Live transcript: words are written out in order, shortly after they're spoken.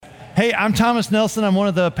Hey, I'm Thomas Nelson. I'm one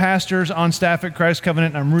of the pastors on staff at Christ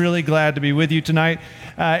Covenant. I'm really glad to be with you tonight.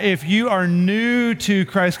 If you are new to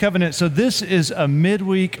Christ Covenant, so this is a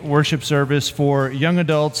midweek worship service for young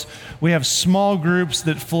adults. We have small groups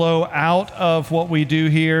that flow out of what we do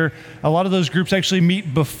here. A lot of those groups actually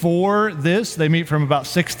meet before this. They meet from about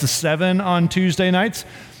 6 to 7 on Tuesday nights.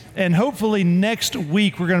 And hopefully next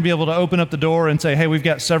week, we're going to be able to open up the door and say, hey, we've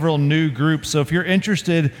got several new groups. So if you're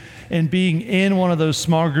interested in being in one of those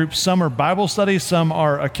small groups, some are Bible studies, some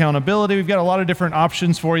are accountability. We've got a lot of different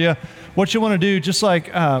options for you. What you want to do, just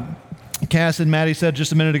like Cass and Maddie said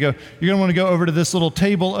just a minute ago, you're going to want to go over to this little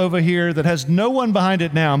table over here that has no one behind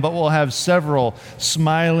it now, but will have several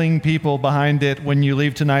smiling people behind it when you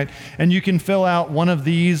leave tonight. And you can fill out one of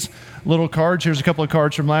these little cards. Here's a couple of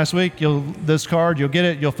cards from last week. This card, you'll get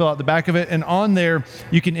it, you'll fill out the back of it, and on there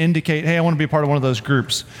you can indicate, hey, I want to be a part of one of those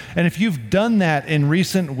groups. And if you've done that in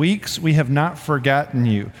recent weeks, we have not forgotten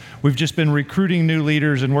you. We've just been recruiting new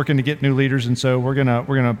leaders and working to get new leaders, and so we're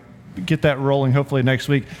gonna get that rolling hopefully next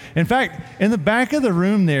week. In fact, in the back of the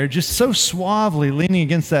room there, just so suavely leaning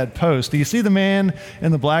against that post, do you see the man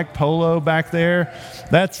in the black polo back there?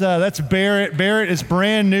 That's Barrett. Barrett is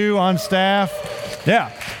brand new on staff.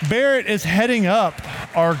 Yeah, Barrett is heading up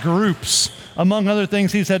our groups. Among other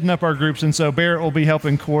things, he's heading up our groups, and so Barrett will be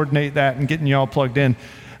helping coordinate that and getting you all plugged in.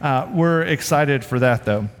 We're excited for that,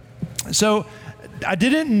 though. So I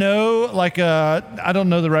didn't know, I don't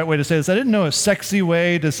know the right way to say this. I didn't know a sexy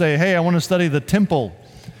way to say, hey, I want to study the temple.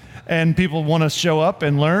 And people want to show up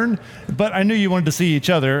and learn. But I knew you wanted to see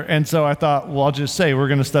each other. And so I thought, well, I'll just say we're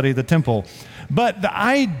going to study the temple. But the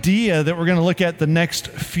idea that we're going to look at the next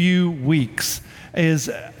few weeks is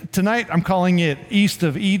tonight I'm calling it East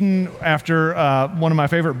of Eden after one of my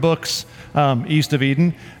favorite books, East of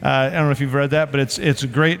Eden. I don't know if you've read that, but it's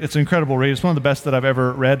great. It's an incredible read. It's one of the best that I've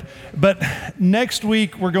ever read. But next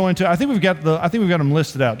week we're going to. I think we've got them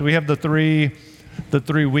listed out. Do we have the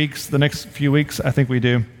three weeks? The next few weeks? I think we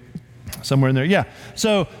do. Somewhere in there. Yeah.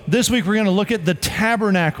 So this week we're going to look at the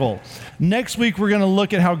tabernacle. Next week we're going to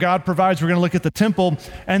look at how God provides. We're going to look at the temple.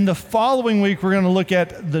 And the following week we're going to look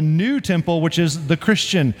at the new temple, which is the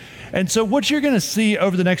Christian. And so what you're going to see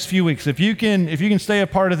over the next few weeks, if you can stay a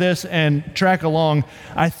part of this and track along,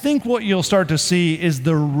 I think what you'll start to see is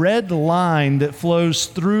the red line that flows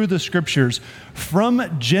through the scriptures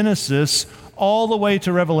from Genesis all the way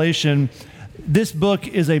to Revelation. This book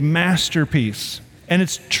is a masterpiece. And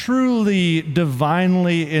it's truly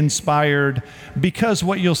divinely inspired because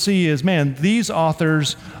what you'll see is, man, these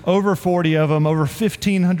authors, over 40 of them, over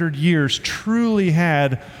 1,500 years, truly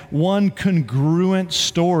had one congruent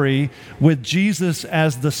story with Jesus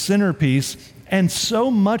as the centerpiece. And so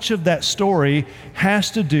much of that story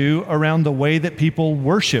has to do around the way that people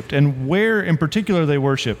worshiped and where in particular they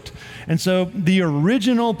worshiped. And so the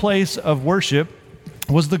original place of worship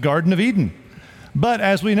was the Garden of Eden. But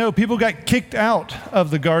as we know, people got kicked out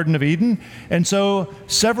of the Garden of Eden. And so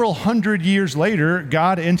several hundred years later,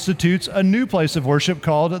 God institutes a new place of worship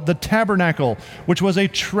called the Tabernacle, which was a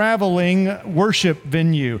traveling worship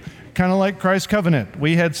venue, kind of like Christ Covenant.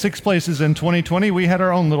 We had 6 places in 2020. We had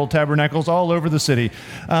our own little tabernacles all over the city.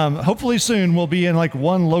 Hopefully soon we'll be in like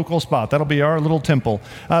one local spot. That'll be our little temple.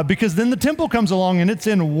 Because then the temple comes along and it's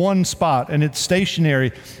in one spot and it's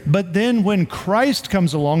stationary. But then when Christ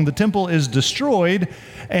comes along, the temple is destroyed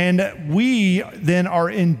and we then are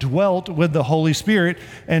indwelt with the Holy Spirit.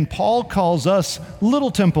 And Paul calls us little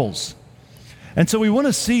temples. And so we want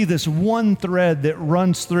to see this one thread that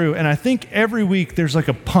runs through. And I think every week there's like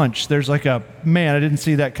a punch. There's like a, man, I didn't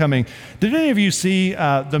see that coming. Did any of you see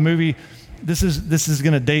the movie? This is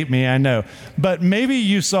going to date me, I know. But maybe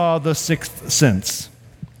you saw The Sixth Sense.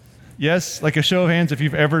 Yes? Like a show of hands if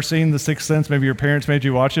you've ever seen The Sixth Sense. Maybe your parents made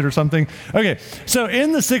you watch it or something. Okay, so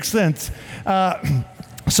in The Sixth Sense,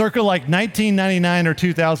 circa like 1999 or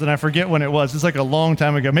 2000, I forget when it was. It's like a long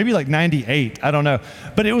time ago, maybe like 98, I don't know.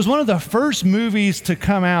 But it was one of the first movies to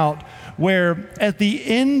come out where at the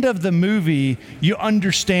end of the movie, you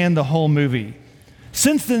understand the whole movie.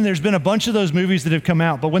 Since then, there's been a bunch of those movies that have come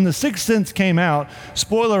out. But when The Sixth Sense came out,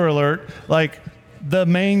 spoiler alert, like the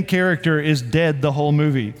main character is dead the whole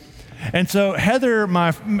movie. And so Heather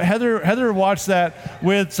watched that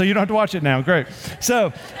with, so you don't have to watch it now, great.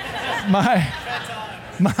 So my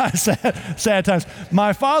sad times.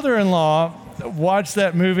 My father-in-law watched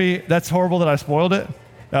that movie. That's horrible that I spoiled it.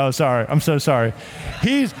 Oh, sorry. I'm so sorry.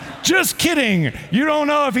 He's just kidding. You don't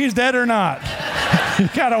know if he's dead or not. You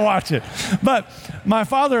gotta watch it. But my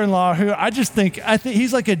father-in-law, who I think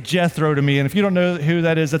he's like a Jethro to me. And if you don't know who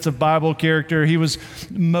that is, that's a Bible character. He was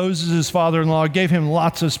Moses' father-in-law, gave him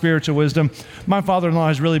lots of spiritual wisdom. My father-in-law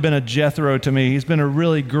has really been a Jethro to me. He's been a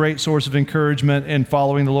really great source of encouragement in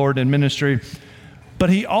following the Lord in ministry. But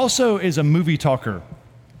he also is a movie talker.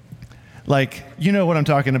 Like, you know what I'm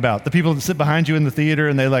talking about. The people that sit behind you in the theater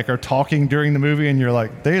and they like are talking during the movie and you're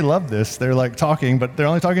like, they love this. They're like talking, but they're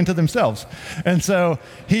only talking to themselves. And so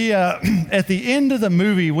he, at the end of the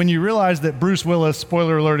movie, when you realize that Bruce Willis,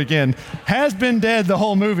 spoiler alert again, has been dead the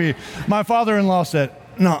whole movie, my father-in-law said,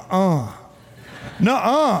 nuh-uh.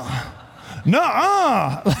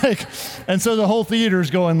 Like, and so the whole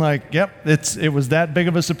theater's going like, yep, it was that big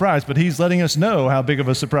of a surprise, but he's letting us know how big of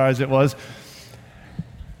a surprise it was.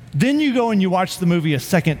 Then you go and you watch the movie a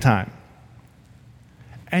second time.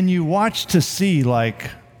 And you watch to see,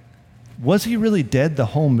 like, was he really dead the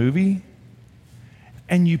whole movie?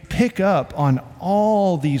 And you pick up on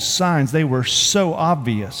all these signs. They were so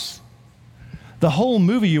obvious. The whole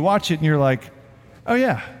movie, you watch it and you're like, oh,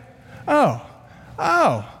 yeah. Oh,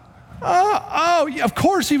 yeah, of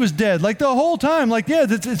course he was dead. Like, the whole time. Like, yeah,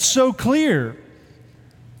 it's so clear.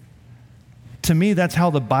 To me, that's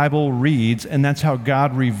how the Bible reads, and that's how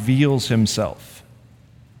God reveals himself.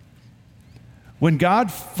 When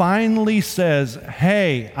God finally says,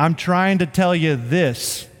 hey, I'm trying to tell you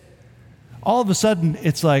this, all of a sudden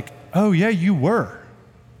it's like, oh, yeah, you were.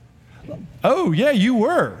 Oh, yeah, you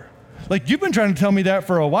were. Like, you've been trying to tell me that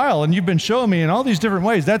for a while, and you've been showing me in all these different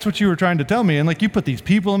ways. That's what you were trying to tell me. And like, you put these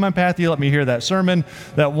people in my path. You let me hear that sermon,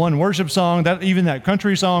 that one worship song, even that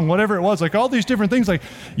country song, whatever it was, like all these different things. Like,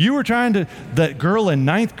 you were trying to, that girl in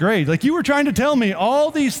 9th grade, like you were trying to tell me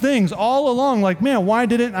all these things all along. Like, man, why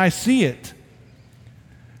didn't I see it?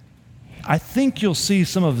 I think you'll see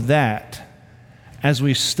some of that as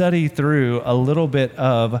we study through a little bit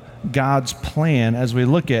of God's plan, as we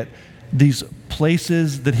look at these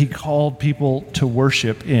places that he called people to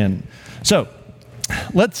worship in. So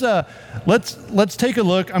let's take a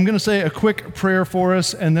look. I'm going to say a quick prayer for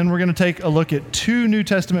us, and then we're going to take a look at 2 New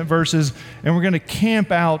Testament verses, and we're going to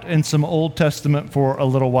camp out in some Old Testament for a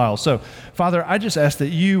little while. So, Father, I just ask that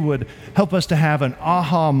you would help us to have an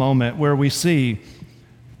aha moment where we see,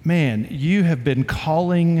 man, you have been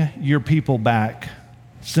calling your people back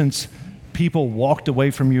since people walked away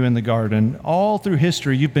from you in the garden. All through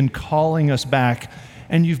history, you've been calling us back,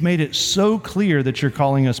 and you've made it so clear that you're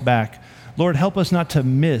calling us back. Lord, help us not to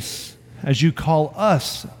miss as you call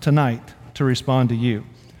us tonight to respond to you.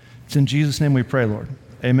 It's in Jesus' name we pray, Lord.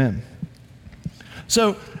 Amen.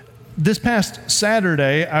 So this past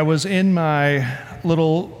Saturday, I was in my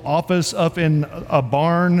little office up in a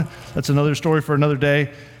barn. That's another story for another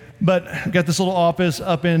day. But I got this little office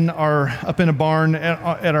up in a barn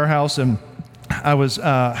at our house, and I was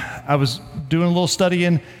doing a little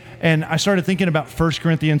studying, and I started thinking about 1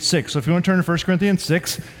 Corinthians 6. So if you want to turn to 1 Corinthians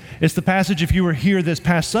 6, it's the passage, if you were here this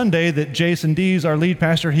past Sunday, that Jason Dees, our lead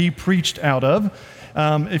pastor, he preached out of.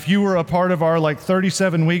 If you were a part of our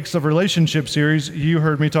 37 weeks of relationship series, you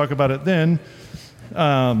heard me talk about it then.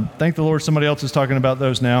 Thank the Lord, somebody else is talking about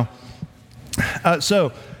those now. I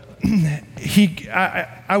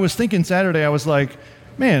was thinking Saturday, I was like,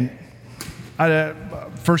 man, 1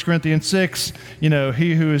 Corinthians 6,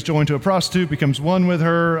 he who is joined to a prostitute becomes one with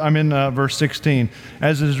her. I'm in verse 16.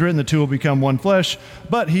 As it is written, the two will become one flesh.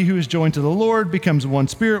 But he who is joined to the Lord becomes one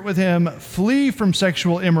spirit with him. Flee from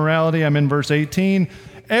sexual immorality. I'm in verse 18.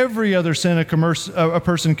 Every other sin a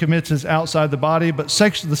person commits is outside the body, but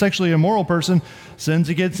the sexually immoral person sins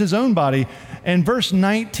against his own body. And verse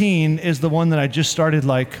 19 is the one that I just started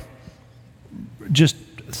just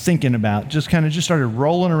thinking about, just started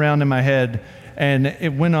rolling around in my head, and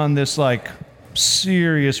it went on this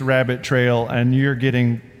serious rabbit trail, and you're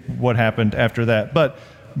getting what happened after that. But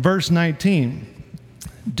verse 19,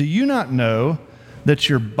 do you not know that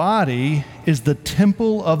your body is the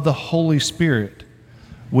temple of the Holy Spirit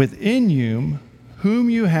within you, whom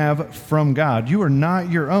you have from God? You are not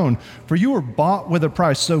your own, for you were bought with a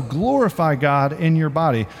price. So glorify God in your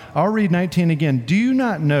body. I'll read 19 again. Do you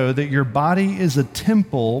not know that your body is a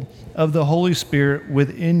temple of the Holy Spirit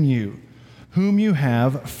within you, whom you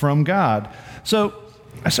have from God? So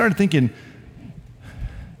I started thinking,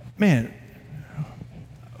 man,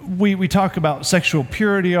 we talk about sexual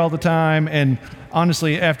purity all the time, and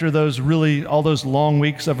honestly, after all those long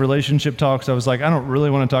weeks of relationship talks, I was like, I don't really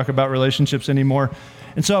want to talk about relationships anymore.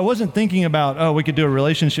 And so I wasn't thinking about, we could do a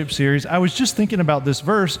relationship series. I was just thinking about this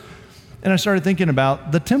verse, and I started thinking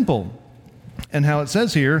about the temple and how it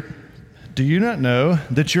says here, do you not know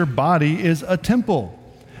that your body is a temple?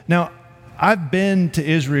 Now, I've been to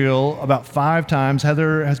Israel about 5 times.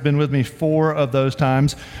 Heather has been with me 4 of those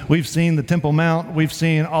times. We've seen the Temple Mount. We've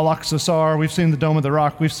seen Al-Aqsa Sar. We've seen the Dome of the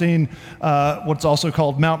Rock. We've seen what's also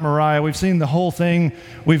called Mount Moriah. We've seen the whole thing.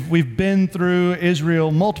 We've been through Israel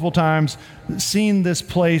multiple times, seen this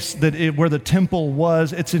place where the temple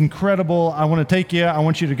was. It's incredible. I want to take you. I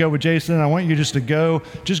want you to go with Jason. I want you just to go.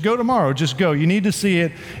 Just go tomorrow. Just go. You need to see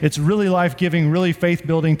it. It's really life-giving, really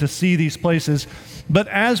faith-building to see these places. But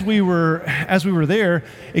as we were there,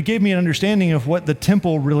 it gave me an understanding of what the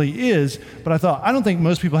temple really is. But I thought, I don't think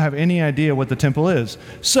most people have any idea what the temple is.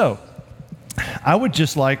 So I would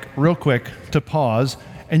just like, real quick, to pause.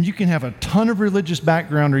 And you can have a ton of religious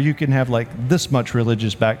background, or you can have like this much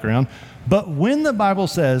religious background. But when the Bible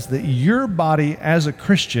says that your body as a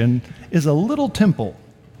Christian is a little temple,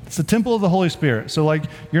 it's the temple of the Holy Spirit. So like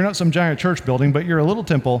you're not some giant church building, but you're a little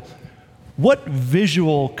temple. What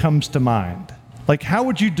visual comes to mind? Like, how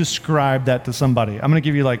would you describe that to somebody? I'm going to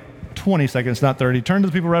give you like 20 seconds, not 30. Turn to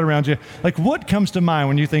the people right around you. Like, what comes to mind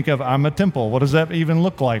when you think of, I'm a temple? What does that even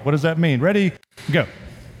look like? What does that mean? Ready? Go.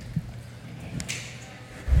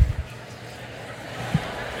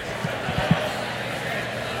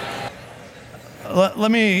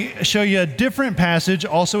 Let me show you a different passage,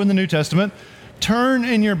 also in the New Testament. Turn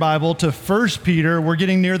in your Bible to 1 Peter. We're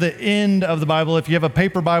getting near the end of the Bible. If you have a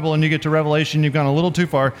paper Bible and you get to Revelation, you've gone a little too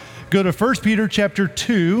far. Go to 1 Peter chapter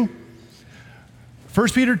 2. 1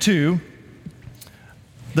 Peter 2.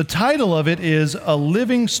 The title of it is A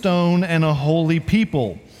Living Stone and a Holy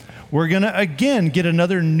People. We're going to, again, get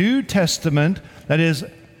another New Testament that is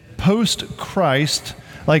post-Christ.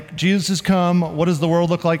 Like Jesus has come, what does the world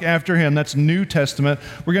look like after him? That's New Testament.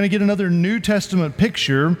 We're going to get another New Testament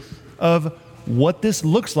picture of what this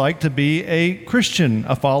looks like to be a Christian,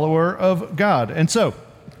 a follower of God. And so,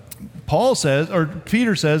 Paul says, or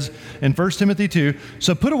Peter says in 1 Timothy 2,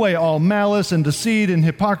 so put away all malice and deceit and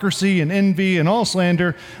hypocrisy and envy and all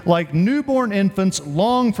slander. Like newborn infants,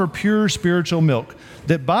 long for pure spiritual milk,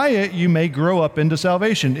 that by it you may grow up into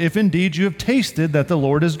salvation, if indeed you have tasted that the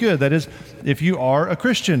Lord is good. That is, if you are a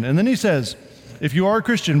Christian. And then he says, if you are a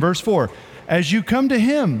Christian, verse 4, as you come to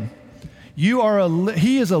him,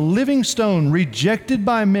 he is a living stone, rejected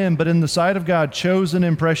by men, but in the sight of God, chosen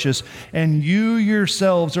and precious. And you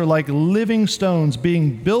yourselves are like living stones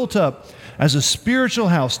being built up as a spiritual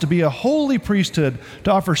house, to be a holy priesthood,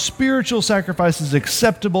 to offer spiritual sacrifices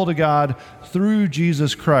acceptable to God through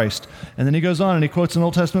Jesus Christ. And then he goes on and he quotes an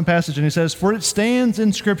Old Testament passage and he says, for it stands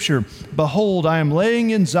in Scripture, behold, I am laying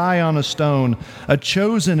in Zion a stone, a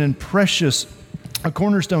chosen and precious, a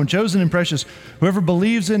cornerstone, chosen and precious. Whoever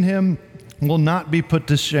believes in him will not be put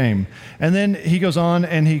to shame. And then he goes on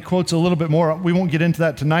and he quotes a little bit more. We won't get into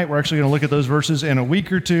that tonight. We're actually going to look at those verses in a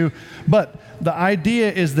week or two. But the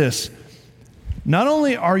idea is this. Not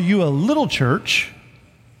only are you a little church,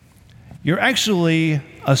 you're actually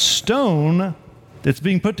a stone that's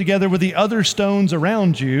being put together with the other stones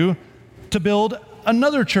around you to build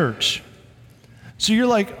another church. So you're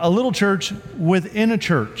like a little church within a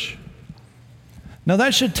church. Now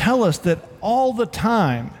that should tell us that all the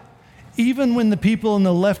time, even when the people in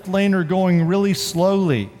the left lane are going really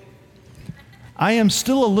slowly, I am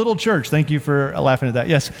still a little church. Thank you for laughing at that.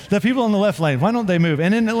 Yes, the people in the left lane, why don't they move?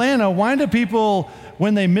 And in Atlanta, why do people,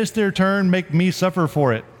 when they miss their turn, make me suffer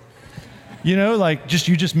for it? You know, like,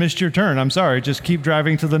 you just missed your turn. I'm sorry. Just keep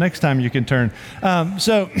driving till the next time you can turn. Yes,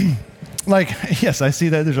 I see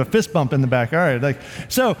that. There's a fist bump in the back. All right.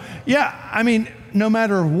 Yeah, I mean, no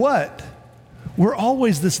matter what, we're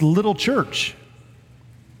always this little church.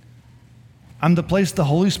 I'm the place the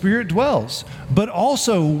Holy Spirit dwells. But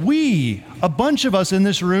also a bunch of us in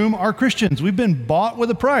this room are Christians. We've been bought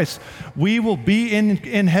with a price. We will be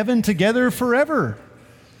in heaven together forever.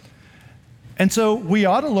 And so we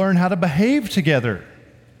ought to learn how to behave together.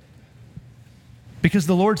 Because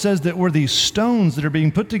the Lord says that we're these stones that are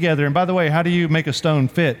being put together. And by the way, how do you make a stone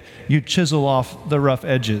fit? You chisel off the rough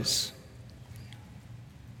edges.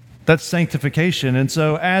 That's sanctification. And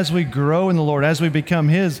so as we grow in the Lord, as we become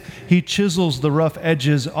His, He chisels the rough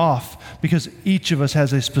edges off because each of us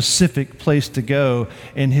has a specific place to go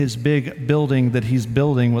in His big building that He's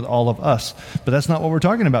building with all of us. But that's not what we're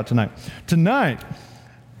talking about tonight. Tonight,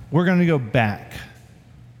 we're going to go back.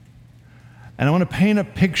 And I want to paint a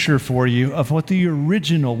picture for you of what the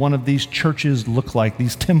original one of these churches looked like,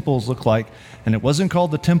 these temples look like. And it wasn't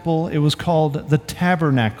called the temple, it was called the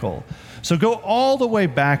tabernacle. So go all the way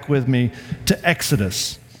back with me to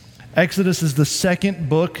Exodus. Exodus is the second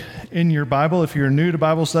book in your Bible if you're new to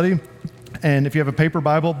Bible study. And if you have a paper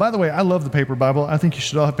Bible, by the way, I love the paper Bible. I think you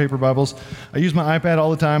should all have paper Bibles. I use my iPad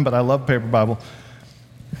all the time, but I love paper Bible.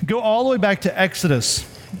 Go all the way back to Exodus.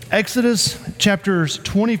 Exodus chapters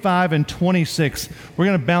 25 and 26. We're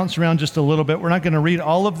going to bounce around just a little bit. We're not going to read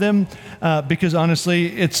all of them because honestly,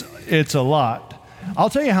 it's a lot. I'll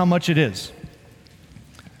tell you how much it is.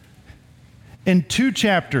 In 2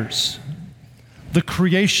 chapters, the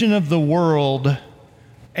creation of the world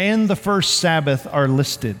and the first Sabbath are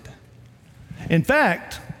listed. In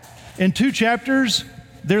fact, in 2 chapters,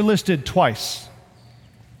 they're listed twice.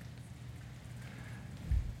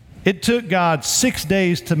 It took God 6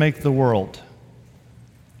 days to make the world.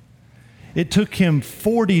 It took him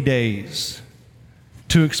 40 days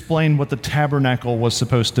to explain what the tabernacle was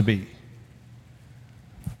supposed to be.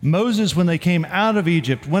 Moses, when they came out of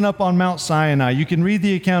Egypt, went up on Mount Sinai. You can read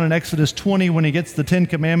the account in Exodus 20 when he gets the 10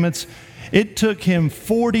 Commandments. It took him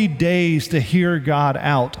 40 days to hear God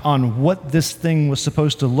out on what this thing was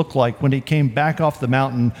supposed to look like when he came back off the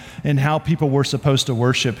mountain and how people were supposed to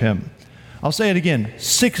worship him. I'll say it again,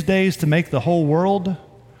 6 days to make the whole world,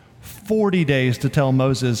 40 days to tell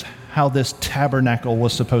Moses how this tabernacle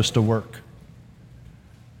was supposed to work.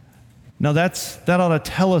 Now that ought to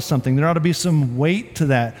tell us something. There ought to be some weight to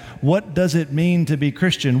that. What does it mean to be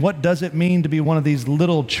Christian? What does it mean to be one of these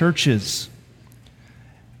little churches?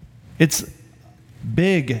 It's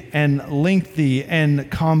big and lengthy and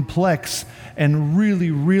complex and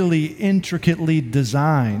really, really intricately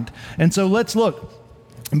designed. And so let's look.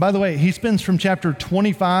 And by the way, he spends from chapter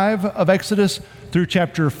 25 of Exodus through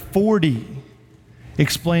chapter 40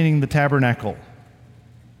 explaining the tabernacle.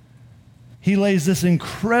 He lays this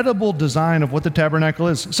incredible design of what the tabernacle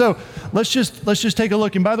is. So let's just take a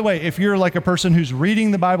look. And by the way, if you're like a person who's reading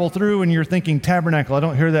the Bible through and you're thinking tabernacle, I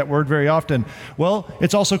don't hear that word very often. Well,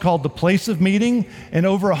 it's also called the place of meeting. And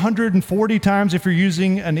over 140 times, if you're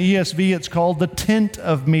using an ESV, it's called the tent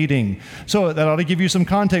of meeting. So that ought to give you some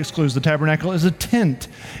context clues. The tabernacle is a tent.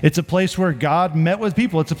 It's a place where God met with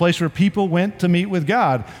people. It's a place where people went to meet with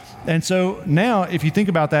God. And so now, if you think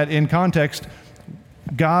about that in context,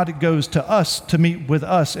 God goes to us to meet with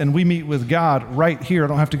us, and we meet with God right here. I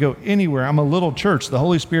don't have to go anywhere. I'm a little church. The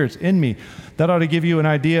Holy Spirit's in me. That ought to give you an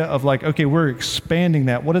idea of like, okay, we're expanding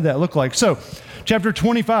that. What did that look like? So, chapter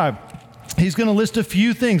 25, he's going to list a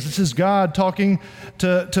few things. This is God talking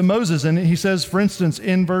to Moses, and he says, for instance,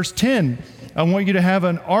 in verse 10, I want you to have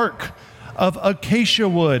an ark of acacia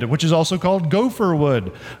wood, which is also called gopher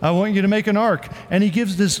wood. I want you to make an ark. And he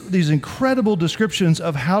gives these incredible descriptions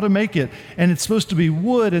of how to make it. And it's supposed to be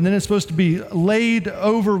wood, and then it's supposed to be laid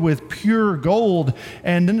over with pure gold.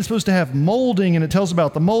 And then it's supposed to have molding, and it tells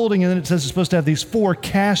about the molding. And then it says it's supposed to have these 4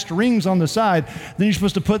 cast rings on the side. Then you're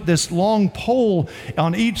supposed to put this long pole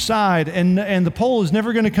on each side, and the pole is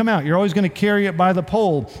never going to come out. You're always going to carry it by the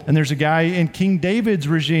pole. And there's a guy in King David's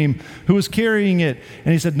regime who was carrying it.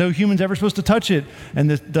 And he said, no human's ever supposed to touch it. And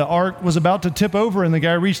the ark was about to tip over, and the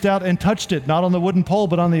guy reached out and touched it, not on the wooden pole,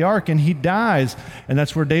 but on the ark, and he dies. And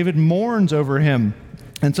that's where David mourns over him.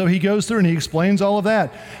 And so he goes through and he explains all of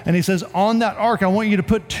that. And he says, on that ark, I want you to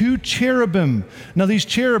put 2 cherubim. Now these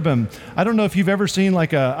cherubim, I don't know if you've ever seen I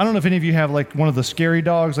don't know if any of you have like one of the scary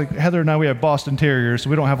dogs. Like Heather and I, we have Boston Terriers, so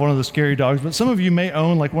we don't have one of the scary dogs. But some of you may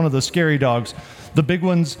own like one of the scary dogs. The big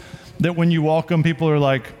ones that when you walk them, people are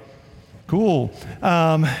like, cool.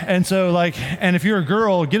 And so and if you're a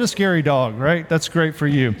girl, get a scary dog, right? That's great for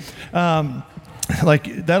you. That'll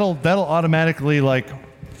automatically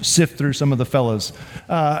sift through some of the fellas.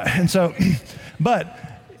 But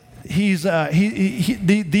these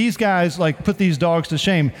guys put these dogs to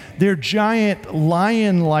shame. They're giant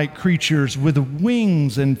lion-like creatures with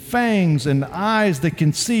wings and fangs and eyes that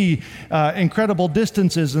can see incredible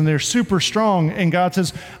distances, and they're super strong. And God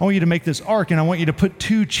says, I want you to make this ark, and I want you to put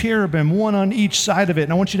 2 cherubim, one on each side of it,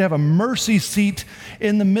 and I want you to have a mercy seat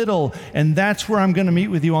in the middle, and that's where I'm going to meet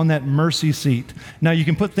with you, on that mercy seat. Now you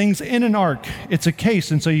can put things in an ark. It's a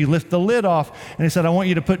case, and so you lift the lid off, and he said, I want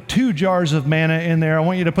you to put 2 jars of manna in there. I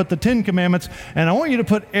want you to put the 10 Commandments, and I want you to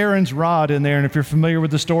put Aaron's rod in there. And if you're familiar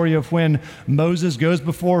with the story of when Moses goes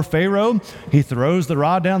before Pharaoh, he throws the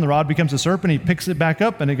rod down, the rod becomes a serpent, he picks it back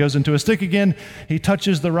up, and it goes into a stick again. He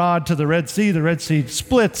touches the rod to the Red Sea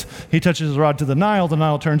splits. He touches the rod to the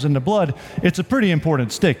Nile turns into blood. It's a pretty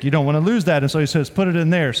important stick. You don't want to lose that. And so he says, put it in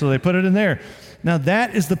there. So they put it in there. Now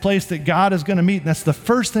that is the place that God is going to meet, and that's the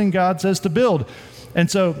first thing God says to build.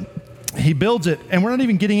 And so he builds it, and we're not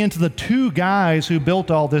even getting into the 2 guys who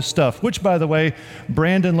built all this stuff, which, by the way,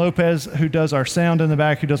 Brandon Lopez, who does our sound in the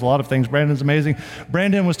back, who does a lot of things. Brandon's amazing.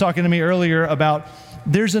 Brandon was talking to me earlier about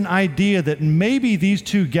there's an idea that maybe these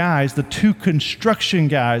 2 guys, the 2 construction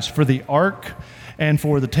guys for the ark and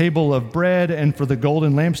for the table of bread and for the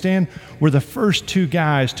golden lampstand, were the first 2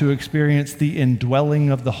 guys to experience the indwelling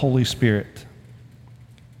of the Holy Spirit.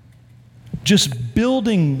 just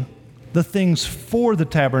building the things for the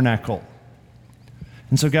tabernacle.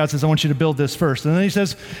 And so God says, I want you to build this first. And then he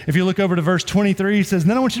says, if you look over to verse 23, he says, and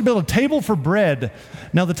then I want you to build a table for bread.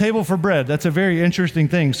 Now the table for bread, that's a very interesting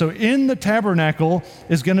thing. So in the tabernacle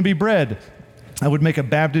is going to be bread. I would make a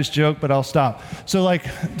Baptist joke, but I'll stop. So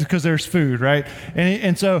because there's food, right?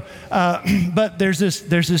 And so, but there's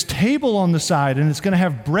this table on the side, and it's going to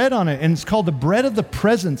have bread on it, and it's called the bread of the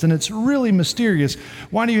presence, and it's really mysterious.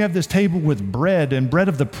 Why do you have this table with bread and bread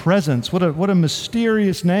of the presence? What a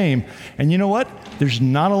mysterious name. And you know what? There's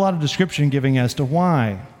not a lot of description giving as to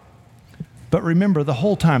why. But remember, the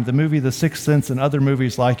whole time, the movie The Sixth Sense and other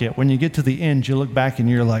movies like it, when you get to the end, you look back and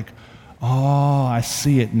you're like, oh, I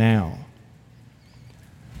see it now.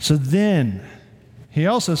 So then, he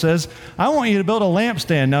also says, I want you to build a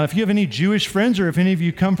lampstand. Now, if you have any Jewish friends or if any of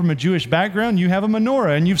you come from a Jewish background, you have a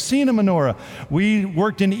menorah, and you've seen a menorah. We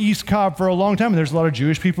worked in East Cobb for a long time, and there's a lot of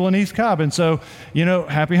Jewish people in East Cobb. And so,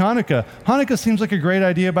 happy Hanukkah. Hanukkah seems like a great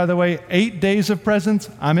idea, by the way. 8 days of presents,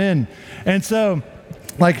 I'm in. And so,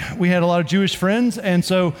 we had a lot of Jewish friends, and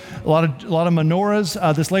so a lot of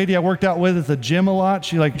menorahs. This lady I worked out with at the gym a lot,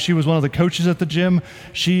 she was one of the coaches at the gym.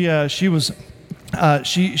 She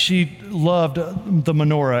loved the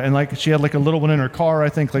menorah, and she had a little one in her car, I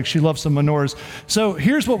think. She loved some menorahs. So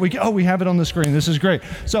here's what we have it on the screen. This is great.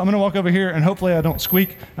 So I'm going to walk over here, and hopefully I don't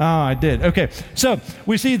squeak. Oh, I did. Okay. So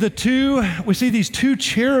we see these two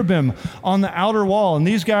cherubim on the outer wall, and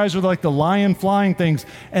these guys are like the lion flying things.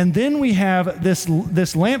 And then we have this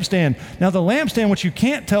lampstand. Now the lampstand, which you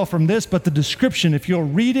can't tell from this, but the description, if you'll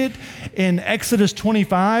read it in Exodus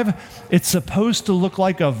 25, it's supposed to look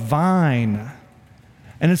like a vine.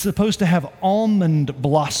 And it's supposed to have almond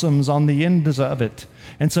blossoms on the ends of it.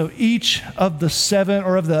 And so each of the seven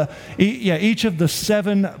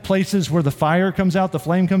places where the fire comes out, the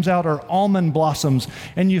flame comes out, are almond blossoms.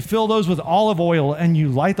 And you fill those with olive oil, and you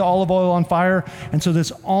light the olive oil on fire. And so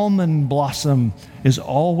this almond blossom is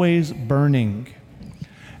always burning.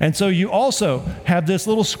 And so you also have this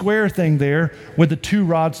little square thing there with the 2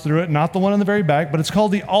 rods through it, not the one in the very back, but it's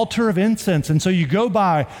called the altar of incense. And so you go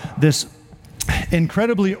by this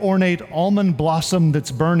incredibly ornate almond blossom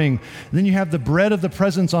that's burning. Then you have the bread of the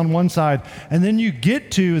presence on one side. And then you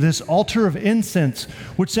get to this altar of incense,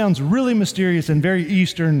 which sounds really mysterious and very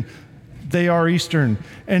Eastern. They are Eastern.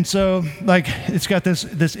 And so it's got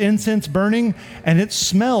this incense burning, and it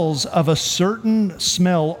smells of a certain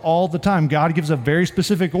smell all the time. God gives a very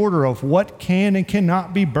specific order of what can and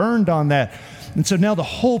cannot be burned on that. And so now the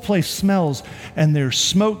whole place smells, and there's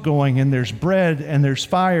smoke going, and there's bread, and there's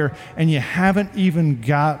fire, and you haven't even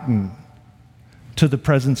gotten to the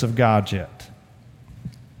presence of God yet.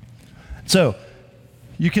 So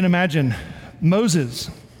you can imagine Moses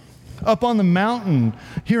up on the mountain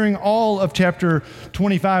hearing all of chapter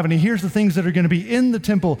 25, and he hears the things that are going to be in the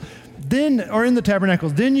temple, or in the tabernacle.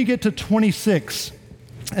 Then you get to 26,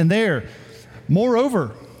 and there,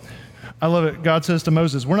 moreover, I love it. God says to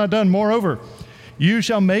Moses, we're not done. Moreover, you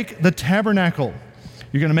shall make the tabernacle.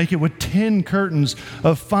 You're going to make it with 10 curtains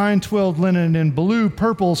of fine twilled linen and blue,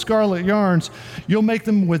 purple, scarlet yarns. You'll make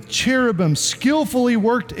them with cherubim skillfully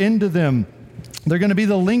worked into them. They're going to be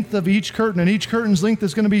the length of each curtain, and each curtain's length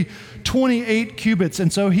is going to be 28 cubits.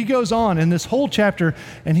 And so he goes on in this whole chapter,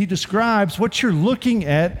 and he describes what you're looking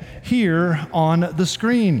at here on the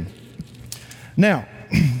screen. Now,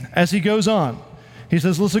 as he goes on, he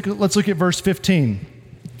says, let's look at verse 15.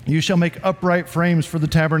 You shall make upright frames for the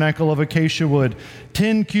tabernacle of acacia wood.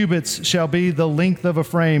 10 cubits shall be the length of a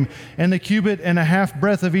frame, and the cubit and a half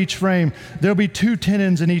breadth of each frame. There'll be 2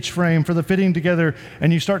 tenons in each frame for the fitting together.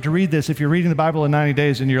 And you start to read this if you're reading the Bible in 90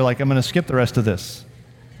 days, and you're like, I'm going to skip the rest of this.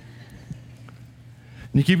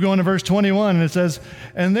 And you keep going to verse 21, and it says,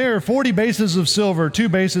 and there are 40 bases of silver, 2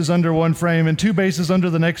 bases under one frame, and 2 bases under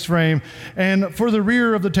the next frame. And for the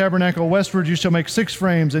rear of the tabernacle westward, you shall make 6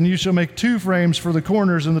 frames, and you shall make 2 frames for the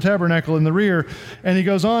corners in the tabernacle in the rear. And he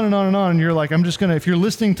goes on and on and on, and you're like, if you're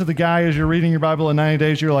listening to the guy as you're reading your Bible in 90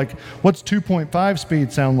 days, you're like, what's 2.5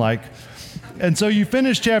 speed sound like? And so you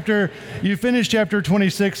finish chapter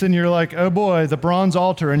 26, and you're like, oh boy, the bronze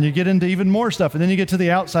altar, and you get into even more stuff. And then you get to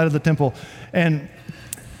the outside of the temple, and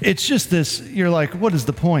it's just this, you're like, what is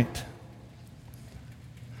the point?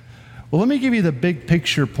 Well, let me give you the big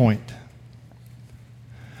picture point.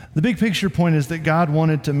 The big picture point is that God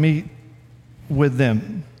wanted to meet with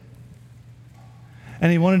them.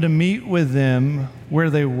 And he wanted to meet with them where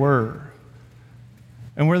they were.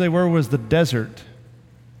 And where they were was the desert.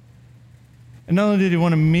 And not only did he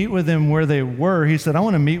want to meet with them where they were, he said, I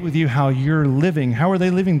want to meet with you how you're living. How are they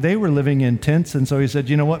living? They were living in tents. And so he said,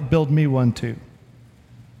 you know what? Build me one too.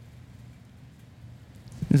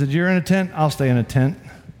 He said, you're in a tent, I'll stay in a tent.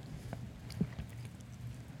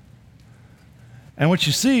 And what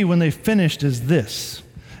you see when they finished is this.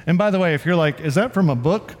 And by the way, if you're like, is that from a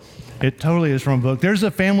book? It totally is from a book. There's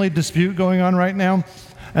a family dispute going on right now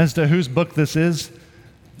as to whose book this is.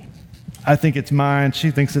 I think it's mine. She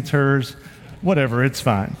thinks it's hers. Whatever, it's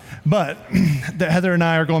fine. But Heather and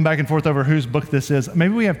I are going back and forth over whose book this is.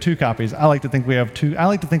 Maybe we have two copies. I like to think we have two. I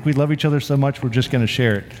like to think we love each other so much we're just going to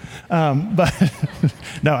share it. But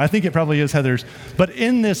no, I think it probably is Heather's. But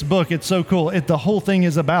in this book, it's so cool. The whole thing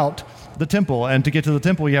is about the temple. And to get to the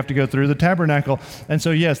temple, you have to go through the tabernacle. And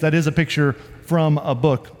so, yes, that is a picture from a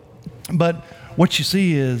book. But what you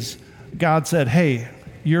see is God said, hey,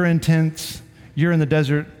 you're in tents. You're in the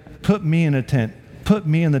desert. Put me in a tent. Put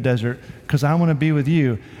me in the desert because I want to be with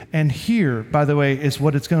you. And here, by the way, is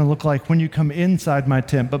what it's going to look like when you come inside my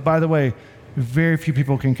tent. But by the way, very few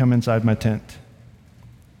people can come inside my tent.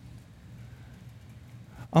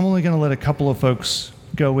 I'm only going to let a couple of folks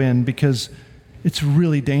go in because it's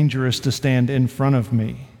really dangerous to stand in front of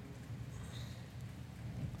me.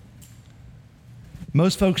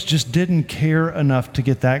 Most folks just didn't care enough to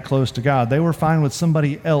get that close to God. They were fine with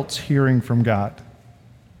somebody else hearing from God.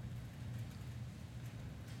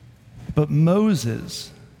 But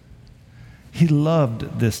Moses, he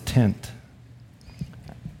loved this tent.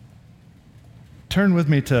 Turn with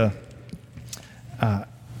me to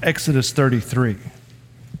Exodus 33.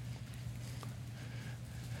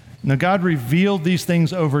 Now, God revealed these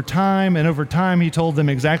things over time, and over time he told them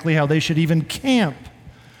exactly how they should even camp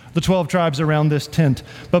the 12 tribes around this tent.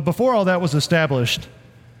 But before all that was established,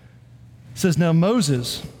 it says, now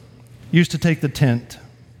Moses used to take the tent,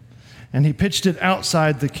 and he pitched it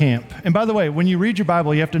outside the camp. And by the way, when you read your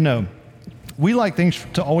Bible, you have to know, we like things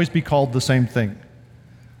to always be called the same thing.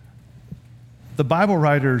 The Bible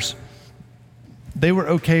writers, they were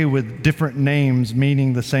okay with different names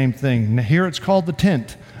meaning the same thing. Now here it's called the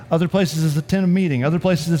tent. Other places it's the tent of meeting. Other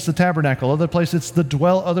places it's the tabernacle. Other places it's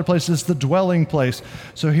other places it's the dwelling place.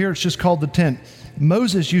 So here it's just called the tent.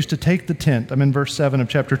 Moses used to take the tent. I'm in verse 7 of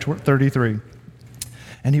chapter 33.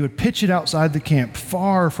 And he would pitch it outside the camp,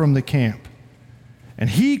 far from the camp. And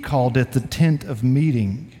he called it the tent of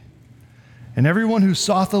meeting. And everyone who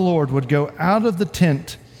sought the Lord would go out of the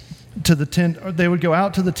tent to the tent, or they would go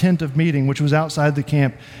out to the tent of meeting, which was outside the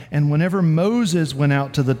camp. And whenever Moses went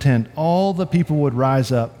out to the tent, all the people would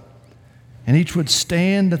rise up, and each would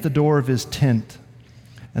stand at the door of his tent.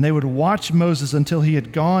 And they would watch Moses until he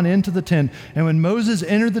had gone into the tent. And when Moses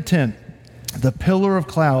entered the tent, the pillar of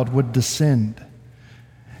cloud would descend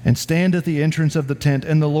and stand at the entrance of the tent,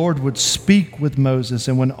 and the Lord would speak with Moses.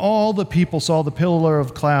 And when all the people saw the pillar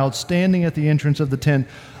of cloud standing at the entrance of the tent,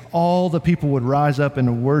 all the people would rise up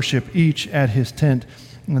and worship, each at his tent.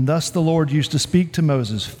 And thus the Lord used to speak to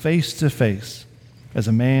Moses face to face, as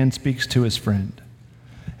a man speaks to his friend.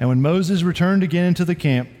 And when Moses returned again into the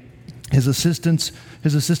camp, his assistant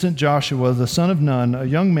Joshua, the son of Nun, a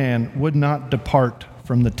young man, would not depart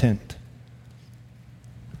from the tent.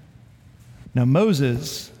 Now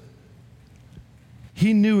Moses,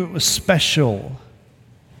 he knew it was special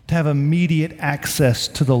to have immediate access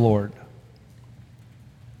to the Lord.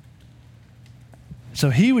 So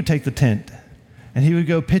he would take the tent and he would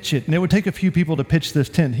go pitch it. And it would take a few people to pitch this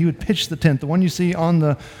tent. He would pitch the tent, the one you see on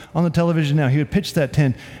the television now. He would pitch that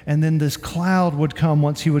tent, and then this cloud would come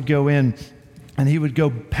once he would go in. And he would go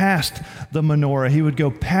past the menorah. He would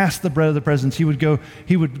go past the bread of the presence. He would go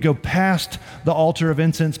past the altar of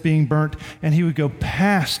incense being burnt, and he would go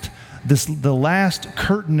past the last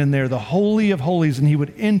curtain in there, the Holy of Holies, and he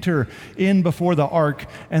would enter in before the ark,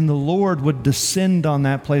 and the Lord would descend on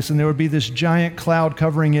that place, and there would be this giant cloud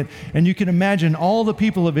covering it. And you can imagine all the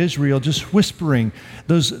people of Israel just whispering,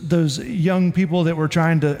 those young people that were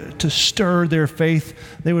trying to stir their faith.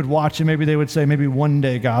 They would watch, and maybe they would say, maybe one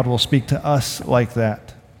day God will speak to us like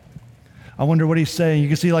that. I wonder what he's saying. You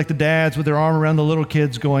can see like the dads with their arm around the little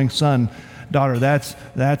kids going, son, daughter,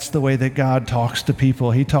 that's the way that God talks to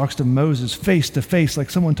people. He talks to Moses face to face like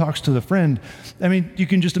someone talks to the friend. I mean, you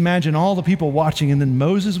can just imagine all the people watching, and then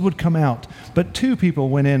Moses would come out. But two people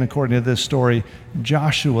went in, according to this story.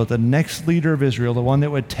 Joshua, the next leader of Israel, the one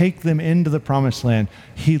that would take them into the promised land,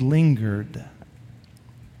 he lingered.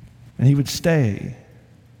 And he would stay.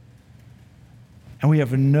 And we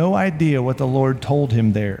have no idea what the Lord told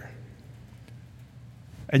him there.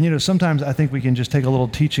 And sometimes I think we can just take a little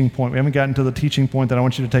teaching point. We haven't gotten to the teaching point that I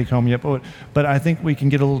want you to take home yet, but I think we can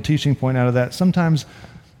get a little teaching point out of that. Sometimes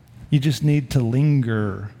you just need to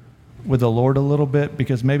linger with the Lord a little bit,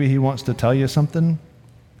 because maybe he wants to tell you something.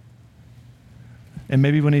 And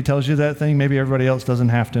maybe when he tells you that thing, maybe everybody else doesn't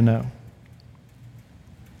have to know.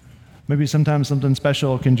 Maybe sometimes something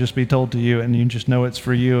special can just be told to you and you just know it's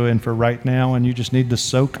for you and for right now, and you just need to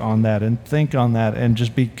soak on that and think on that and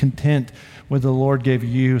just be content with the Lord gave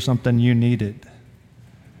you something you needed.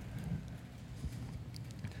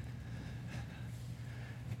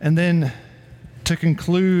 And then to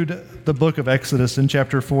conclude the book of Exodus in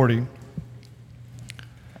chapter 40,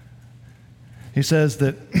 he says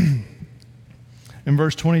that in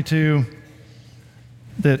verse 22,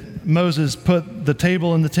 that Moses put the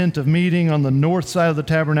table in the tent of meeting on the north side of the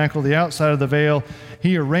tabernacle, the outside of the veil.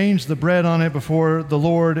 He arranged the bread on it before the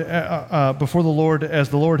Lord as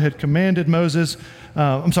the Lord had commanded Moses.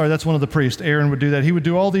 That's one of the priests. Aaron would do that. He would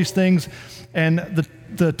do all these things, and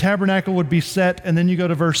the tabernacle would be set, and then you go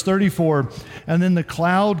to verse 34, and then the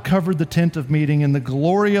cloud covered the tent of meeting, and the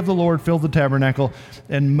glory of the Lord filled the tabernacle,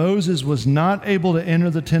 and Moses was not able to enter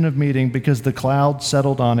the tent of meeting because the cloud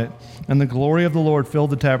settled on it, and the glory of the Lord filled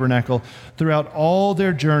the tabernacle. Throughout all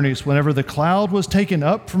their journeys, whenever the cloud was taken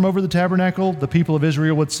up from over the tabernacle, the people of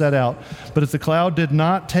Israel would set out. But if the cloud did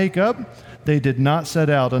not take up, they did not set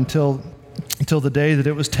out until the day that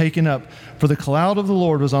it was taken up. For the cloud of the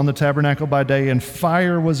Lord was on the tabernacle by day, and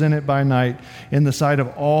fire was in it by night, in the sight of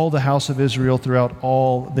all the house of Israel throughout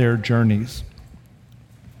all their journeys.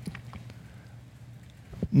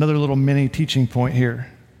 Another little mini teaching point here.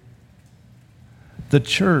 The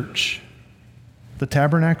church, the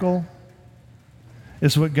tabernacle,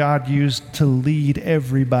 is what God used to lead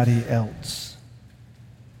everybody else.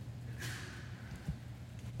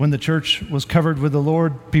 When the church was covered with the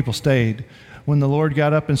Lord, people stayed. When the Lord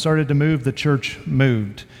got up and started to move, the church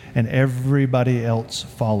moved, and everybody else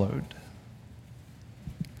followed.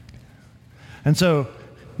 And so,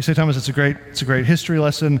 you say, Thomas, it's a great history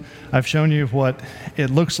lesson. I've shown you what it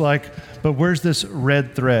looks like, but where's this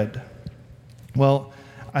red thread? Well,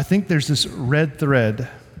 I think there's this red thread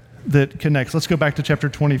that connects. Let's go back to chapter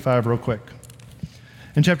 25 real quick.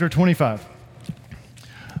 In chapter 25,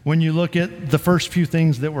 when you look at the first few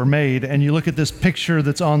things that were made and you look at this picture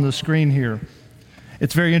that's on the screen here,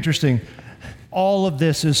 it's very interesting. All of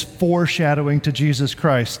this is foreshadowing to Jesus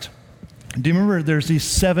Christ. Do you remember there's these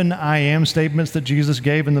 7 I am statements that Jesus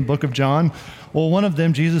gave in the book of John? Well, one of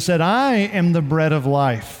them, Jesus said, I am the bread of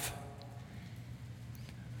life.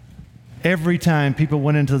 Every time people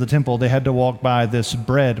went into the temple, they had to walk by this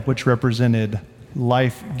bread, which represented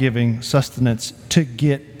life-giving sustenance. To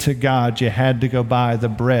get to God, you had to go by the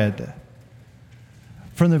bread.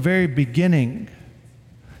 From the very beginning,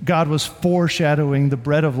 God was foreshadowing the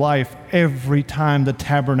bread of life every time the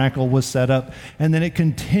tabernacle was set up. And then it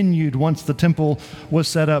continued once the temple was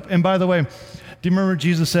set up. And by the way, do you remember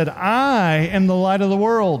Jesus said, I am the light of the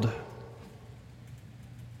world?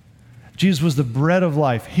 Jesus was the bread of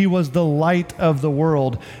life. He was the light of the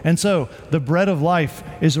world. And so the bread of life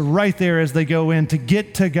is right there as they go in to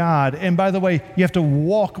get to God. And by the way, you have to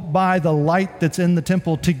walk by the light that's in the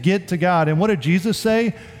temple to get to God. And what did Jesus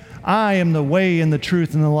say? I am the way and the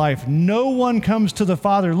truth and the life. No one comes to the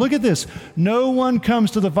Father. Look at this. No one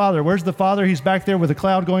comes to the Father. Where's the Father? He's back there with a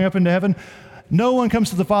cloud going up into heaven. No one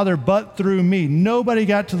comes to the Father but through me. Nobody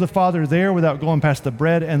got to the Father there without going past the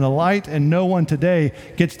bread and the light, and no one today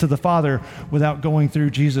gets to the Father without going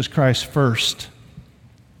through Jesus Christ first.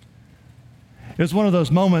 It was one of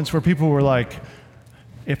those moments where people were like,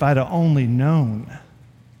 if I'd have only known.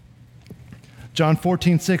 John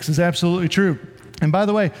 14:6 is absolutely true. And by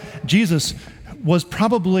the way, Jesus was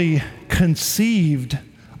probably conceived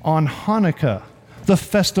on Hanukkah, the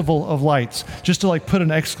festival of lights. Just to put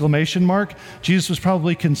an exclamation mark, Jesus was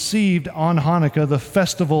probably conceived on Hanukkah, the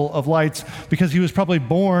festival of lights, because he was probably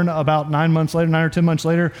born about 9 or 10 months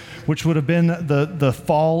later, which would have been the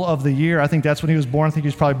fall of the year. I think that's when he was born. I think he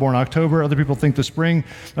was probably born October. Other people think the spring.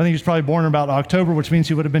 I think he was probably born about October, which means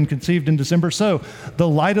he would have been conceived in December. So the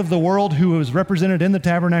light of the world, who was represented in the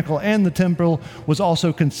tabernacle and the temple, was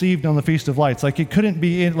also conceived on the Feast of Lights. It couldn't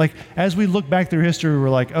be, as we look back through history,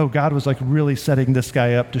 we're like, oh, God was really setting this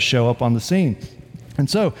guy up to show up on the scene. And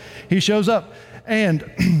so he shows up.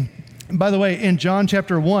 And by the way, in John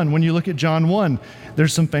chapter 1, when you look at John 1,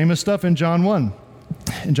 there's some famous stuff in John 1.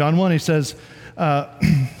 In John 1, he says,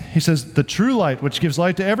 the true light, which gives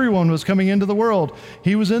light to everyone, was coming into the world.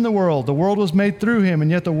 He was in the world. The world was made through him,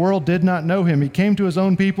 and yet the world did not know him. He came to his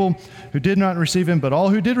own people who did not receive him, but all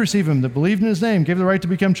who did receive him, that believed in his name, gave the right to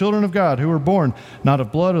become children of God, who were born not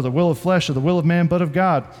of blood or the will of flesh or the will of man, but of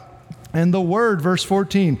God. And the Word, verse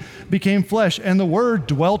 14, became flesh, and the Word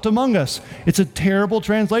dwelt among us. It's a terrible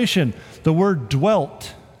translation. The word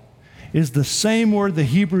dwelt is the same word the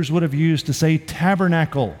Hebrews would have used to say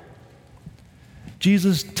tabernacle.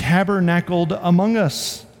 Jesus tabernacled among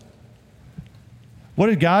us. What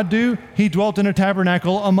did God do? He dwelt in a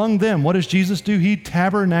tabernacle among them. What does Jesus do? He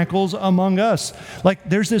tabernacles among us. Like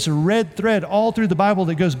there's this red thread all through the Bible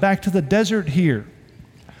that goes back to the desert here.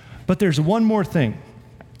 But there's one more thing.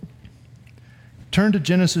 Turn to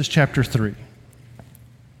Genesis chapter 3.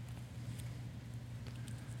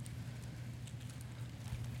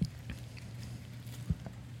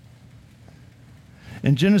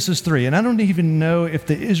 In Genesis 3, and I don't even know if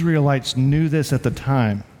the Israelites knew this at the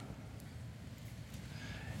time.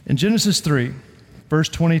 In Genesis 3, verse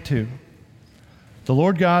 22, the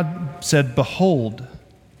Lord God said, "Behold,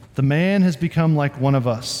 the man has become like one of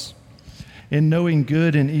us, in knowing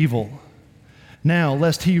good and evil. Now,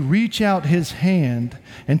 lest he reach out his hand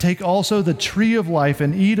and take also the tree of life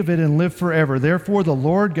and eat of it and live forever. Therefore, the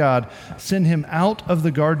Lord God sent him out of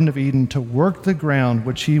the Garden of Eden to work the ground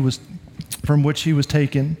from which he was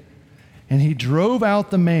taken. And he drove out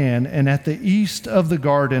the man, and at the east of the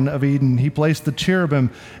Garden of Eden he placed the cherubim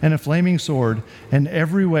and a flaming sword, and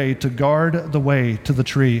every way to guard the way to the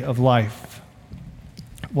tree of life."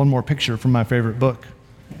 One more picture from my favorite book,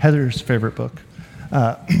 Heather's favorite book.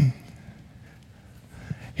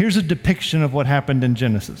 Here's a depiction of what happened in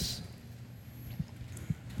Genesis.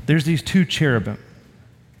 There's these two cherubim,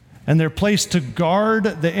 and they're placed to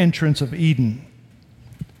guard the entrance of Eden.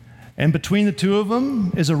 And between the two of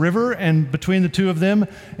them is a river, and between the two of them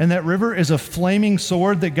and that river is a flaming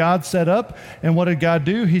sword that God set up. And what did God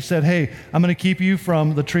do? He said, "Hey, I'm going to keep you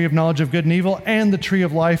from the tree of knowledge of good and evil and the tree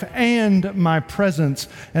of life and my presence,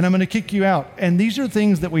 and I'm going to kick you out." And these are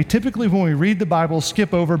things that we typically, when we read the Bible,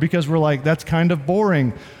 skip over because we're like, that's kind of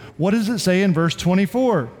boring. What does it say in verse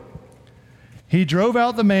 24? He drove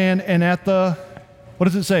out the man, and at the, what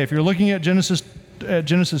does it say? If you're looking at Genesis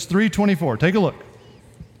 3:24, take a look.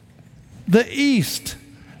 The east.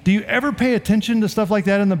 Do you ever pay attention to stuff like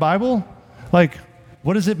that in the Bible? Like,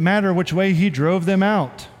 what does it matter which way he drove them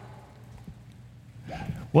out?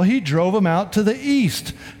 Well, he drove them out to the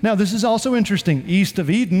east. Now, this is also interesting. East of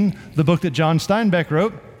Eden, the book that John Steinbeck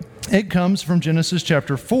wrote, it comes from Genesis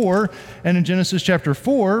chapter 4. And in Genesis chapter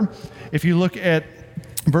 4, if you look at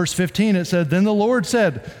verse 15, it said, "Then the Lord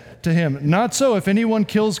said to him, not so, if anyone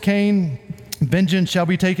kills Cain, vengeance shall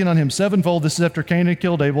be taken on him sevenfold." This is after Cain had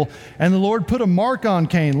killed Abel. "And the Lord put a mark on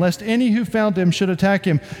Cain, lest any who found him should attack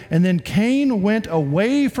him. And then Cain went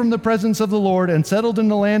away from the presence of the Lord and settled in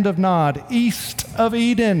the land of Nod, east of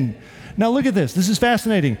Eden." Now look at this. This is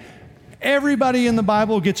fascinating. Everybody in the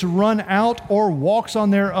Bible gets run out or walks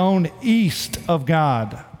on their own east of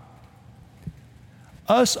God.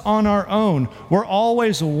 Us on our own, we're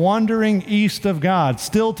always wandering east of God,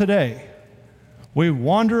 still today. We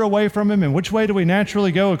wander away from him, and which way do we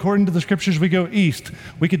naturally go? According to the scriptures, we go east.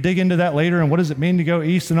 We could dig into that later, and what does it mean to go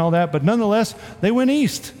east and all that, but nonetheless, they went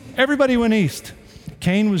east. Everybody went east.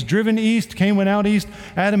 Cain was driven east. Cain went out east.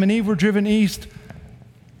 Adam and Eve were driven east.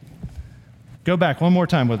 Go back one more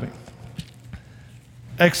time with me.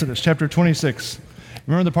 Exodus chapter 26.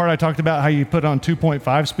 Remember the part I talked about how you put on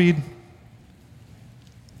 2.5 speed?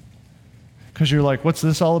 Because you're like, what's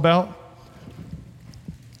this all about?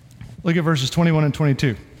 Look at verses 21 and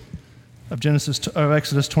 22 of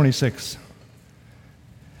Exodus 26.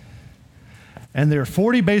 "And there are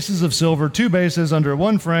 40 bases of silver, 2 bases under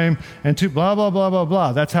one frame, and 2 blah, blah, blah, blah,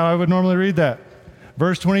 blah." That's how I would normally read that.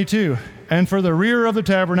 Verse 22, "And for the rear of the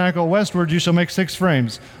tabernacle westward you shall make 6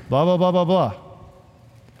 frames, blah, blah, blah, blah, blah."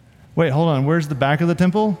 Wait, hold on. Where's the back of the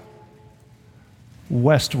temple?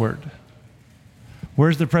 Westward.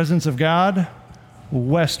 Where's the presence of God?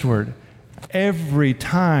 Westward. Every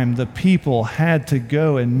time the people had to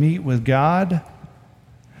go and meet with God,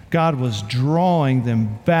 God was drawing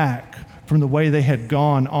them back from the way they had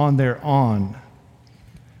gone on their own.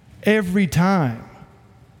 Every time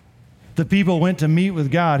the people went to meet with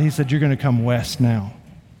God, he said, "You're going to come west now.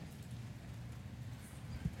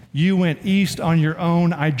 You went east on your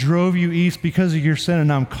own. I drove you east because of your sin,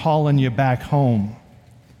 and I'm calling you back home."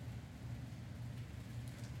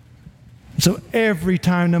 So every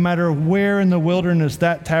time, no matter where in the wilderness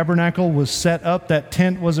that tabernacle was set up, that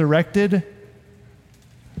tent was erected,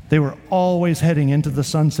 they were always heading into the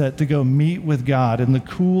sunset to go meet with God in the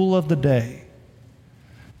cool of the day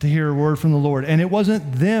to hear a word from the Lord. And it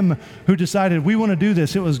wasn't them who decided, we want to do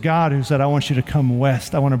this. It was God who said, "I want you to come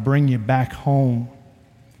west. I want to bring you back home."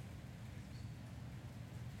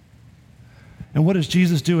 And what does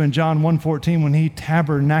Jesus do in John 1:14 when he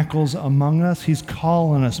tabernacles among us? He's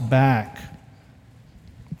calling us back.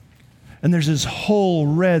 And there's this whole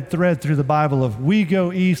red thread through the Bible of we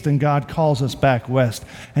go east and God calls us back west,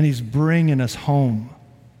 and he's bringing us home.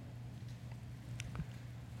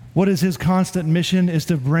 What is his constant mission? Is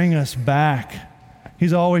to bring us back.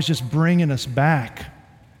 He's always just bringing us back.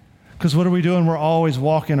 Because what are we doing? We're always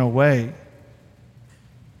walking away.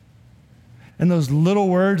 And those little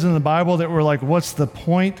words in the Bible that were like, what's the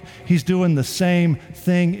point? He's doing the same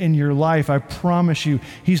thing in your life. I promise you,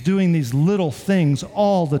 he's doing these little things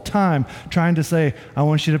all the time, trying to say, I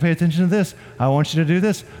want you to pay attention to this. I want you to do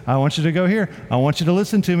this. I want you to go here. I want you to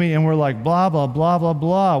listen to me. And we're like, blah, blah, blah, blah,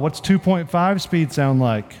 blah. What's 2.5 speed sound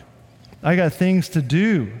like? I got things to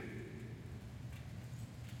do.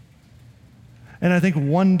 And I think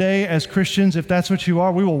one day as Christians, if that's what you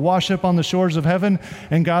are, we will wash up on the shores of heaven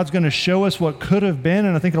and God's going to show us what could have been.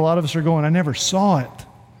 And I think a lot of us are going, I never saw it.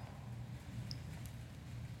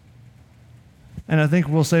 And I think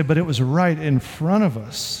we'll say, but it was right in front of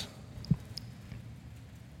us.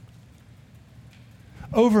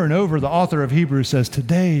 Over and over, the author of Hebrews says,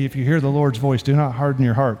 today, if you hear the Lord's voice, do not harden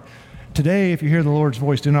your heart. Today, if you hear the Lord's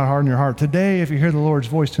voice, do not harden your heart. Today, if you hear the Lord's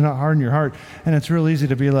voice, do not harden your heart. And it's real easy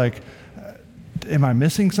to be like, am I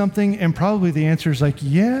missing something? And probably the answer is like,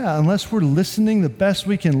 yeah, unless we're listening the best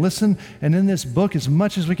we can listen. And in this book, as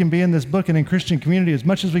much as we can be in this book, and in Christian community, as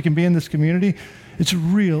much as we can be in this community, it's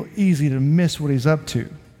real easy to miss what he's up to.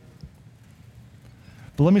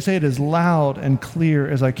 But let me say it as loud and clear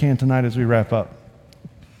as I can tonight as we wrap up.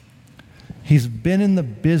 He's been in the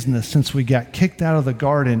business since we got kicked out of the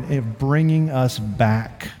garden of bringing us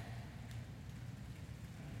back.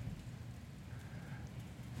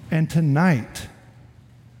 And tonight,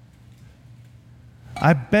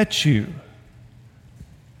 I bet you,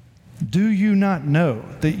 do you not know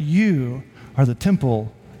that you are the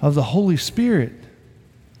temple of the Holy Spirit?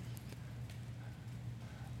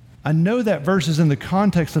 I know that verse is in the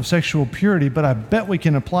context of sexual purity, but I bet we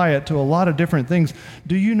can apply it to a lot of different things.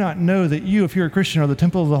 Do you not know that you, if you're a Christian, are the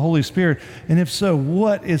temple of the Holy Spirit? And if so,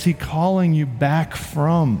 what is he calling you back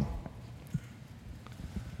from?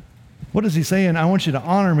 What is he saying? I want you to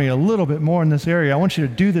honor me a little bit more in this area. I want you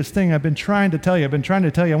to do this thing I've been trying to tell you.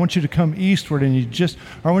 I want you to come eastward and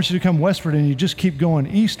or I want you to come westward and you just keep going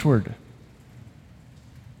eastward.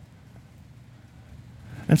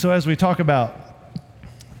 And so as we talk about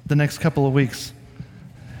the next couple of weeks,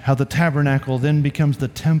 how the tabernacle then becomes the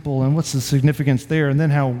temple and what's the significance there, and then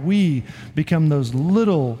how we become those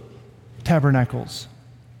little tabernacles.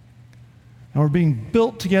 And we're being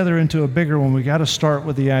built together into a bigger one. We got to start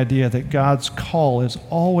with the idea that God's call is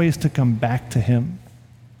always to come back to him.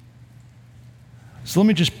 So let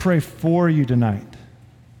me just pray for you tonight.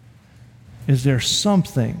 Is there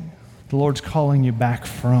something the Lord's calling you back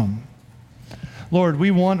from? Lord,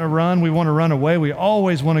 we want to run. We want to run away. We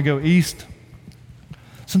always want to go east.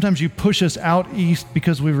 Sometimes you push us out east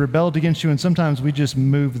because we rebelled against you, and sometimes we just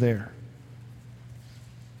move there.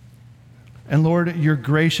 And Lord, you're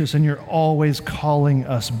gracious and you're always calling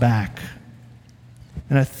us back.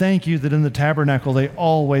 And I thank you that in the tabernacle, they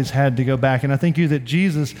always had to go back. And I thank you that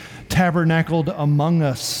Jesus tabernacled among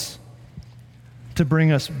us to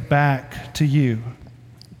bring us back to you.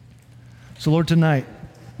 So Lord, tonight,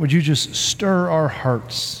 would you just stir our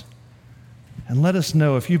hearts and let us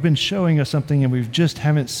know if you've been showing us something and we just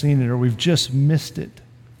haven't seen it or we've just missed it,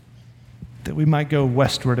 that we might go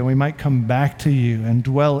westward and we might come back to you and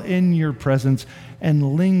dwell in your presence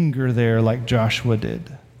and linger there like Joshua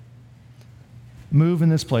did. Move in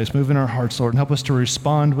this place, move in our hearts, Lord, and help us to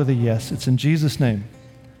respond with a yes. It's in Jesus' name.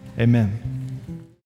 Amen.